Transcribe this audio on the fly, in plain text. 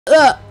Woo!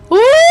 Whee!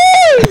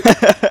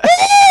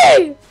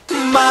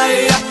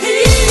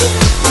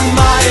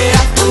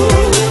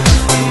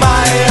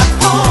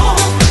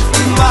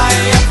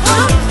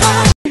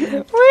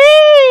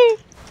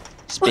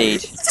 Speed.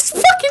 It just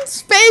fucking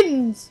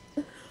spins.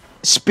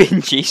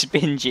 Spingy.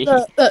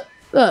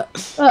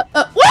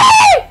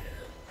 Whee!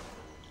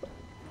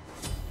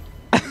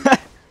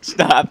 It's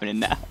not happening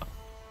now.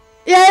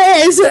 Yeah,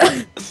 it is.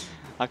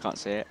 I can't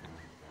see it.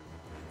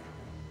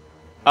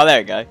 Oh, there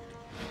we go.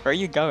 Where are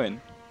you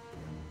going?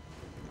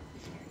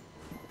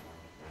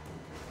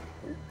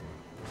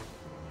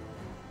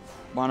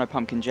 Why no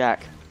Pumpkin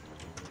Jack?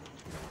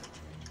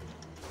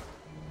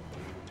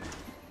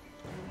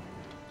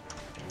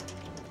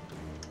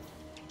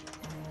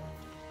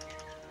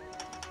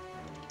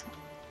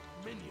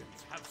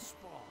 Minions have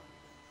spawned.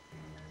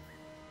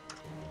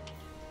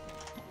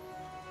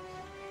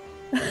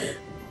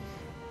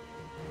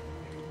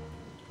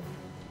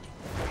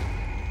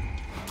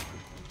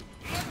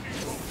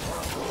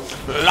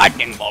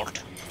 Lightning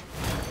bolt.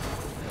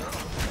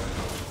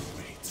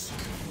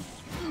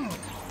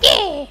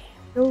 Yeah.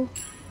 The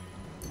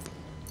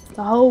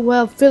whole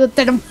world feel it,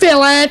 didn't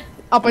feel it.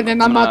 Up and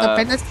then I'm out of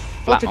business.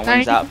 Flap my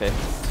wings out of here.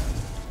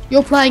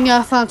 You're playing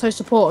Thanatos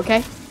support,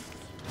 okay?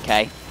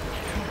 Okay.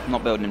 I'm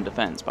not building in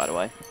defense, by the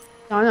way.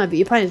 No, I know, but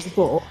you're playing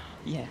support.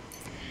 Yeah.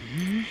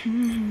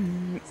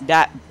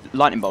 That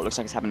lightning bolt looks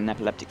like it's having an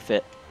epileptic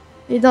fit.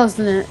 It does,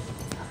 doesn't it?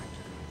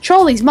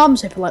 Charlie's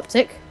mum's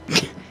epileptic.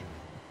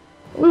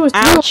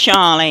 Ow,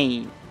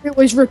 Charlie! We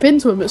always rip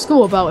into him at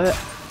school about it.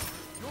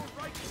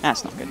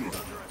 That's not good.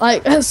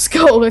 Like at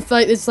school, if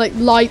like there's like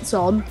lights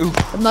on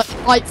and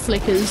like light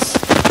flickers,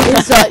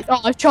 it's like,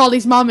 oh,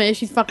 Charlie's mum here,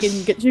 she'd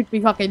be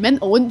fucking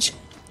mental, wouldn't she?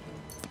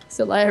 It's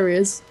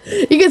hilarious.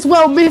 He gets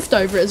well miffed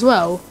over it as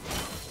well.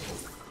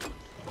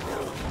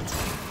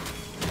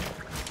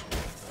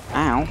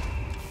 Ow.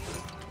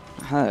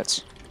 That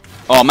hurts.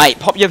 Oh, mate,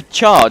 pop your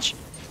charge.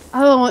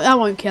 That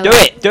won't kill him.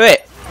 Do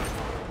it!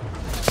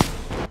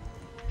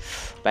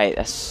 Mate,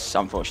 that's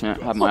unfortunate.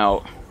 I have my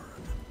ult.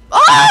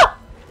 Ah!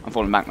 I'm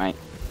falling back, mate.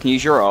 Can you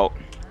use your ult?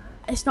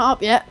 It's not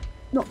up yet.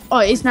 Oh,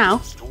 it is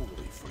now.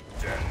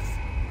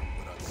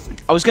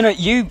 I was gonna...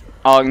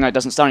 Oh, no, it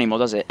doesn't stun anymore,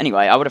 does it?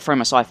 Anyway, I would have thrown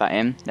my scythe at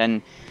him,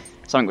 then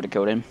something would have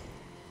killed him.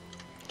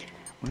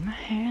 When my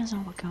hair's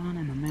all gone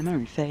and my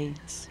memory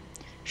fades.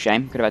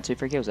 Shame, could have had 2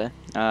 free kills there.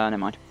 Never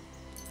mind.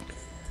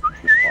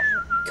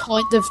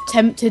 Kind of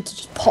tempted to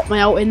just pop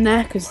my ult in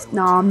there, because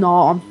I'm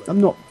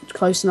not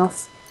close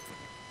enough.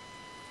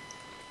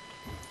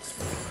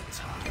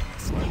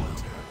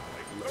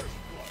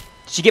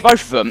 Did you get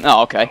both of them?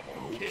 Oh, okay.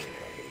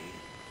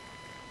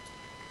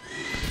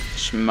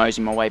 Just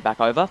moseying my way back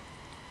over.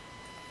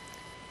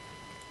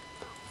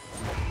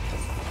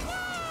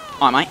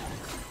 Alright, mate.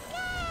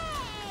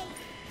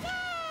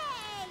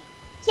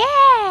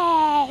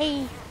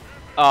 Yay!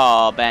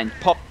 Oh, Ben.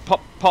 Pop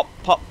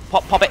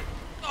it.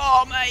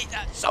 Oh, mate,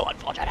 that's so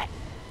unfortunate.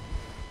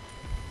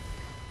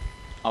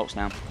 Ult's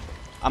down.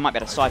 I might be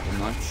able to scythe him,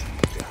 though.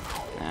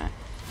 Nah.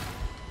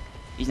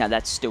 He's not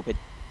that stupid.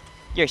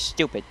 You're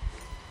stupid.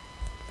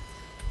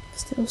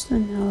 Still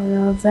standing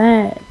over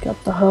there.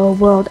 Got the whole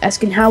world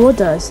asking how it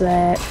does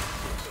that.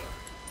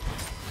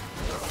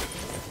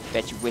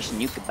 Bet you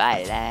wishing you could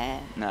buy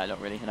that. No, not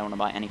really. I don't want to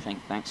buy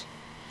anything, thanks.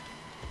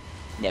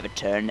 Never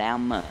turn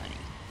down money.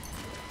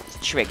 It's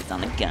triggers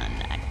on a gun.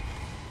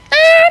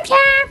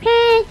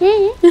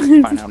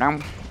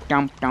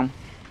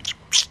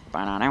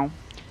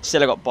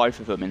 Still, I got both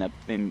of them in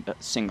a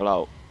single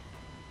ult.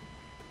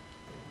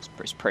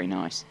 It's pretty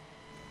nice.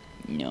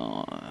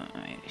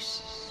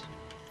 Nice.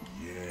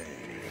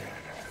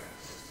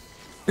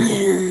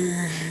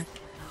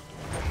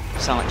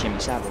 Sound like Jimmy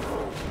Savile.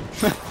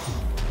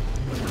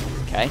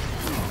 Okay.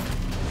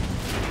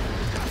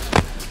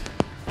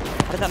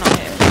 How did that not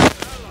hit?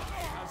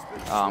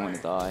 Oh, I'm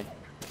gonna die.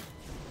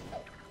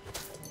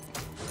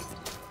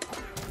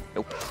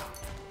 Nope.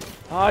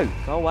 Oh,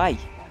 go away.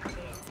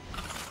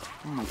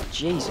 Oh my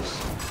Jesus.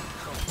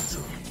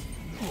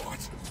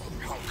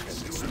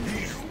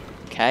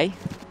 Okay.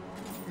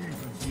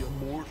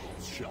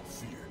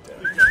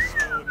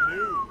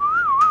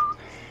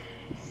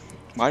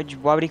 Why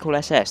would he call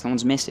SS? No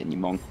one's missing, you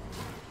mong.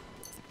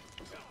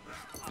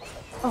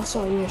 Oh,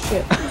 sorry, yeah,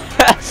 shit.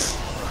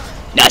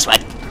 Nice one!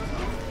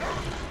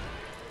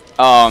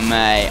 Oh,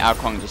 mate,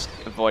 Alcon just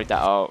avoided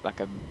that ult like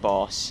a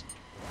boss.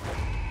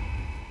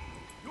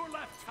 Your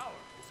left tower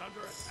is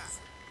under attack.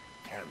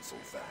 Cancel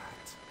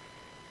that.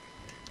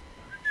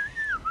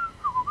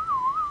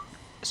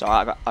 So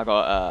I got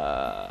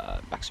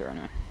back zero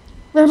now.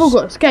 They've all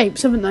got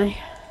escapes, haven't they?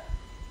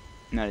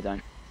 No, they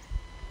don't.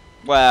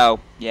 Well,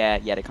 yeah,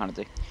 they kind of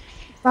do.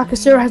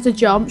 Bakasura has a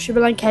jump,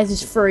 Shibalank has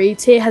his free,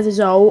 Tyr has his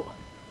ult,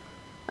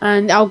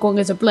 and Algong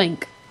has a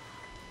blink.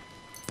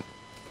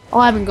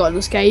 I haven't got an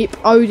escape,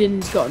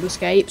 Odin's got an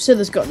escape,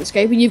 Scyther's got an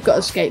escape, and you've got an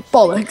escape.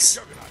 Bollocks.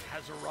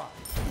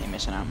 You're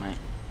missing out, mate.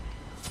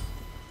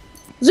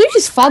 Zeus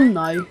is fun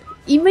though.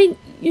 You might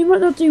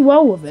not do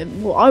well with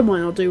him. Well, I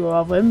might not do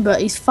well with him, but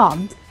he's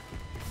fun.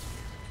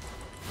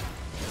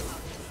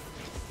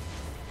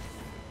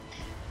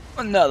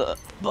 Another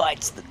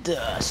bites the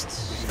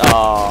dust.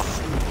 Oh.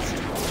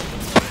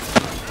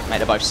 Mate,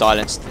 they're both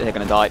silenced. They're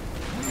gonna die.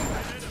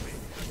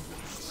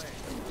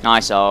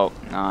 Nice ult.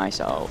 Nice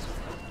ult.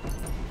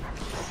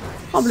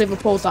 I can't believe I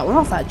pulled that one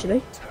off,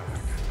 actually.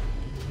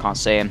 Can't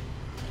see him.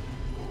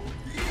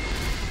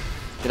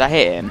 Did I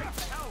hit him?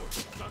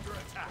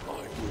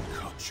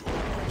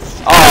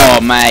 Oh,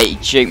 mate, he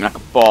juked me like a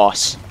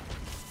boss.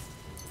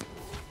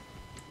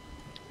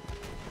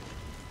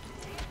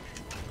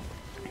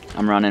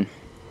 I'm running.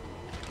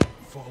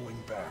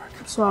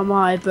 So am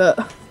I,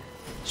 but...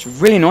 It's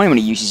really annoying when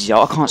he uses his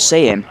ult. I can't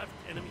see him.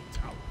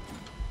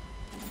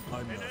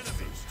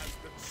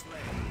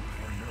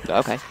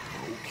 Okay.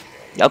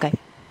 Okay.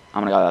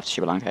 I'm gonna go after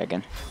Sri Lanka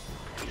again.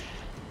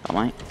 Oh,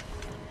 mate.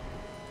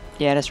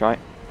 Yeah, that's right.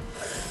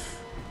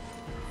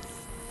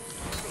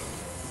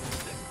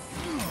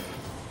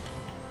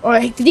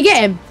 Alright, did you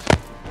get him?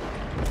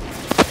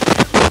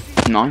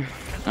 No.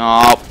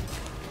 Oh.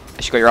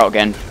 I should got your ult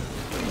again.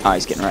 Oh,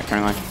 he's getting wrecked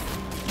anyway.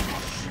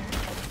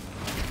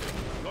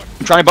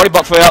 I'm trying to body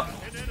block for you.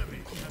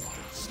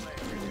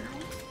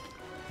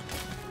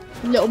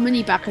 Little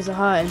mini backers are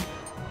hurting.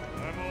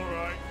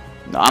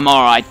 I'm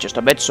alright, just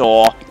a bit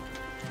sore.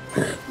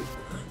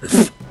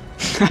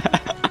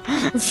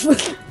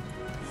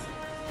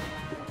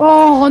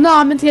 Oh no,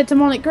 I meant to get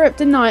demonic grip,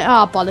 didn't I?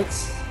 Ah,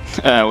 bollocks.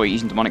 What are you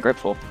using demonic grip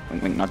for?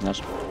 Wink, wink, nudge,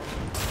 nudge.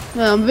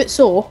 No, I'm a bit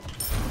sore.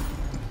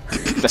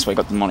 That's why you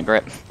got demonic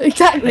grip.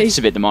 Exactly. It's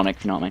a bit demonic,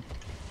 if you know what I mean.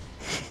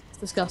 It's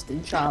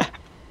disgusting, shut up.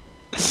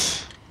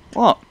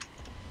 What?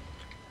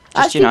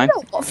 Just, Actually, you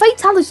know. What?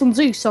 Fatalis on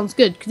Zeus sounds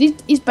good, because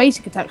his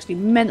basic attacks do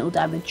mental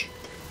damage.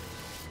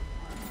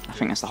 I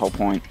think that's the whole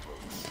point.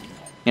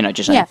 You know,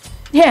 just Yeah.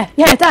 Yeah,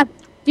 Dan.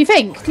 Do you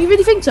think? Do you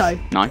really think so?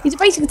 No. He's a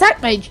basic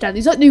attack mage, Dan.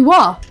 He's like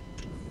Numa.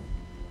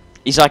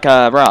 He's like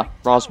a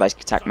Ra's basic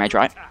attack mage,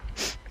 right?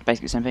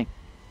 Basically the same thing.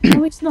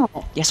 No, it's not.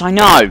 Yes, I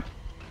know!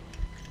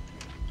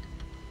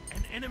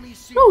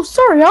 Oh,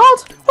 sorry,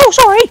 Ard. Oh,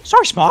 sorry!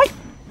 Sorry, Smite!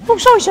 Oh,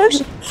 sorry,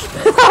 Zeus!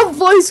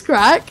 Voice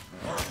crack.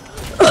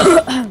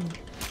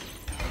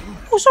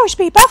 Oh, sorry,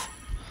 Speed Buff!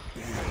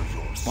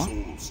 What?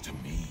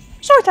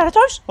 Sorry,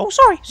 Thanatos! Oh,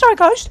 sorry! Sorry,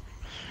 Ghost!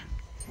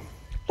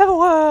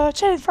 Level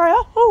 10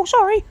 Freya! Oh,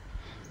 sorry!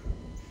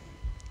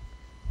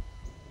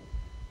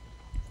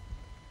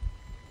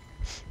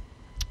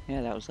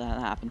 Yeah, that was that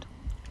happened.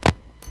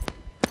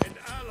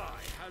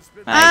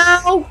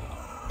 Ow!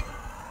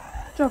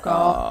 Jog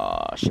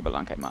off. Oh,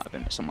 Shibalanke might have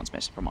been, but someone's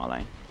missing from our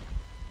lane.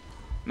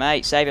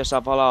 Mate, save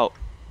yourself, follow.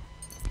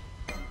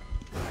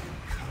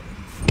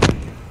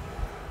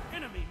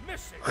 Enemy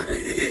missing.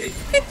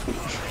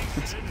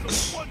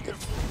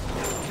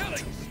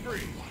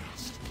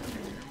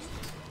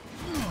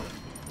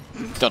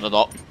 Dot dot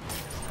dot.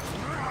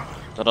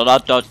 Dot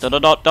dot dot dot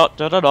dot dot dot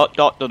dot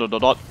dot dot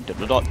dot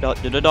dot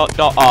dot dot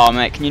dot. Oh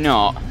mate, can you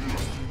not?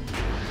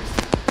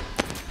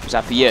 Was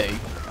that for you?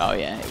 Oh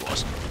yeah, it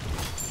was.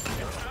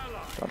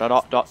 Okay,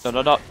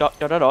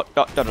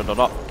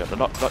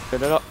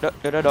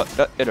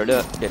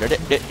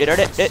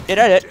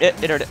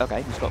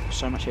 he's got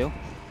so much heal.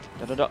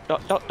 I'm gonna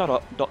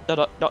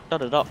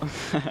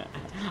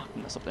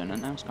stop doing that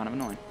now, it's kind of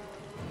annoying.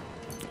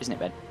 Isn't it,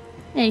 Ben?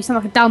 Yeah, you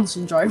sound like a Down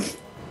syndrome.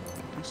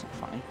 That's not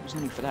funny. There was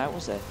no need for that,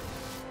 was there?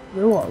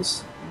 There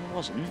was. There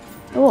wasn't.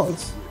 There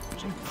was. It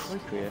was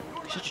inappropriate.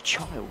 You're such a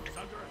child.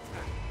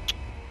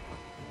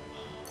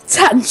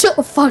 Dan, shut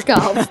the fuck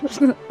up.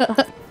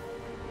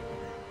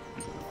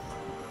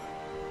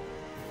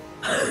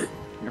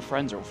 Your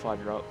friends are all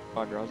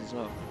 5-year-olds as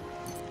well.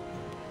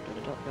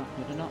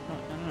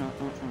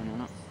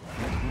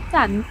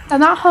 Dan,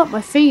 that hurt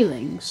my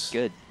feelings.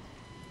 Good. You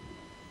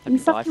Let me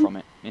die fucking- from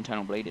it.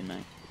 Internal bleeding,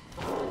 mate.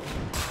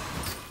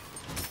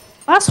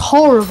 That's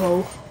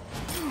horrible.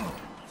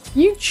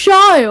 You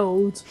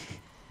child.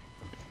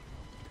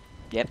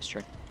 Yep, it's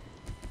true.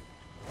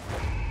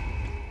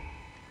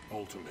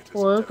 Ultimate is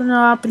Working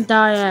up and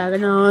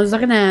diagonals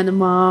like an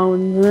animal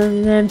and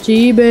an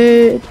empty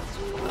bed.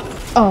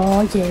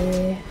 Oh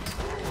yeah.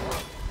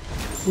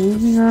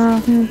 Moving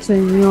off and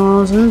saying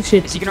all some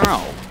shit. Is he gonna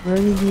roll?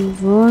 Ready to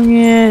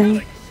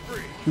forget.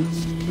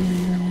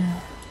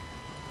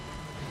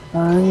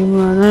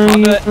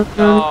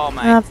 Oh,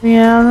 mate.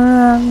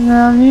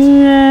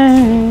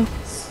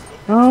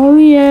 Oh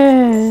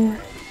yeah.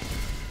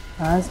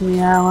 Ask me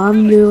how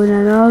I'm doing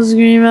and I'll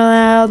scream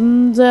out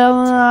and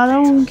tell them I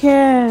don't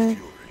care.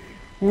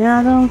 And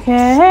I don't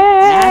care.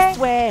 I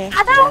swear.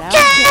 I don't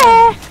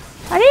care.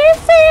 I didn't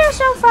feel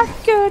so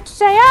fucking good to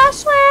say I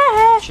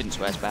swear. Shouldn't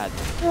swear, it's bad.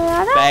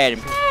 I don't Bad.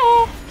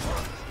 care.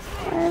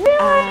 I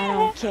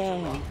don't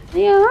care.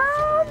 The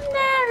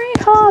ordinary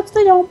hearts,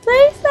 they don't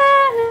play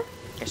fair.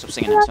 Okay, stop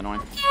singing, that's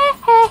annoying.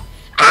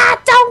 I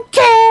don't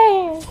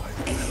care.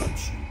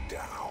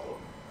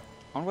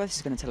 I wonder where this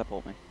is gonna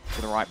teleport me.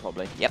 To the right,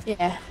 probably. Yep.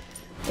 Yeah.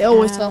 It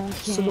always tells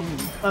sort of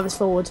furthest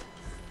forward.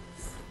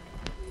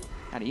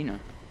 How do you know?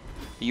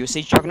 Are you a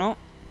siege juggernaut?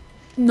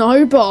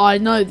 No, but I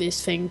know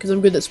this thing because I'm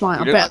good at Smite.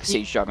 You I look bet. like a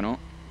siege juggernaut.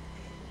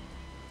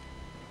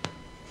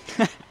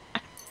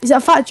 Is that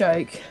a fat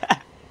joke?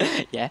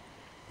 Yeah.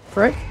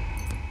 Prick.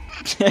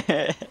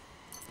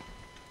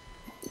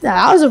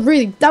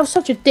 That was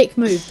such a dick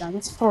move, Dan.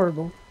 That's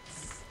horrible.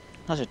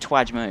 That's a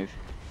twag move.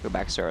 Go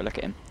back, sir. Look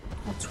at him.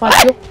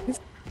 Twag your move.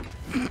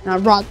 Now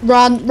run.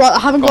 I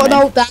haven't got an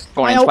ult, Dan.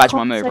 Go on, twag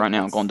my move right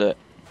now. Go on, do it.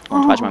 Go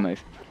on, twag my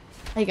move.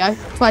 There you go.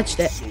 Twaged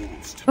it.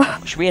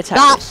 Should we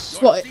attack this?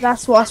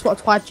 That's what a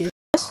twag is.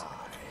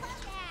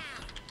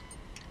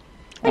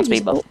 What's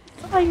people?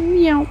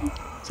 Meow.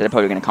 So they're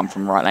probably going to come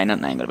from right lane,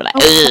 aren't they? They're going to be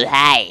like, ooh,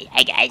 hey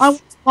guys. I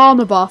want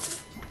armor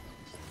buff.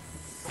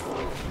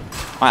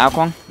 Alright,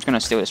 Alquan, I'm just going to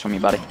steal this from you,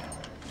 buddy.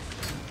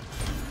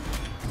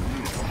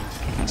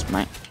 Thanks,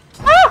 mate.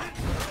 Ah!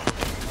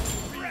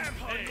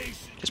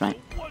 Just mate.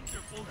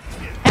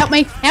 Help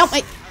me!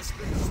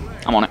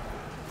 I'm on it.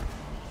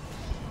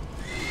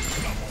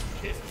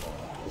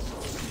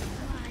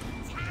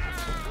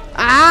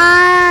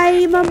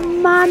 I'm a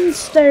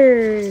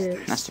monster!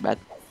 That's too bad.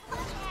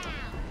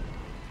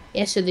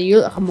 Yes, so you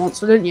look like a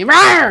monster, don't you?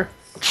 Rawr!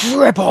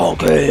 Triple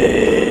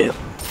kill!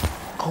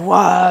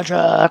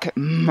 Quadra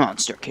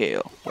monster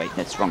kill. Wait,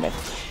 that's wrong bit.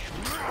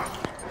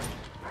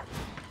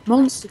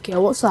 Monster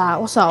kill, what's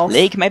that? What's that?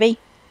 League, maybe?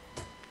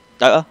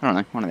 Dota? I don't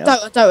know. One of the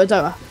others.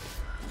 Dota.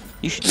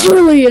 You should know.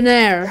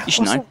 Billionaire! You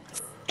should know.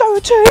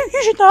 Dota 2,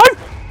 you should know!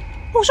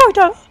 Oh, sorry,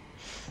 Dota.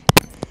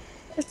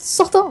 It's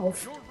sort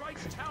of.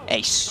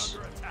 Ace.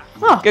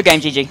 Oh. Good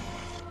game, GG.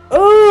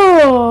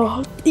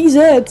 Oh,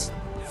 easy.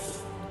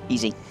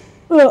 Easy.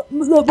 Look,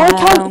 my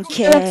count don't is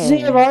going to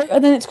 0,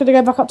 and then it's going to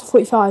go back up to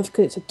 45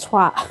 because it's a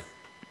twat.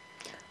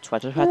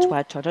 Twat.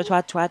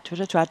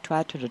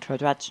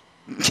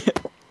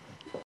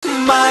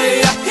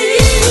 Maya,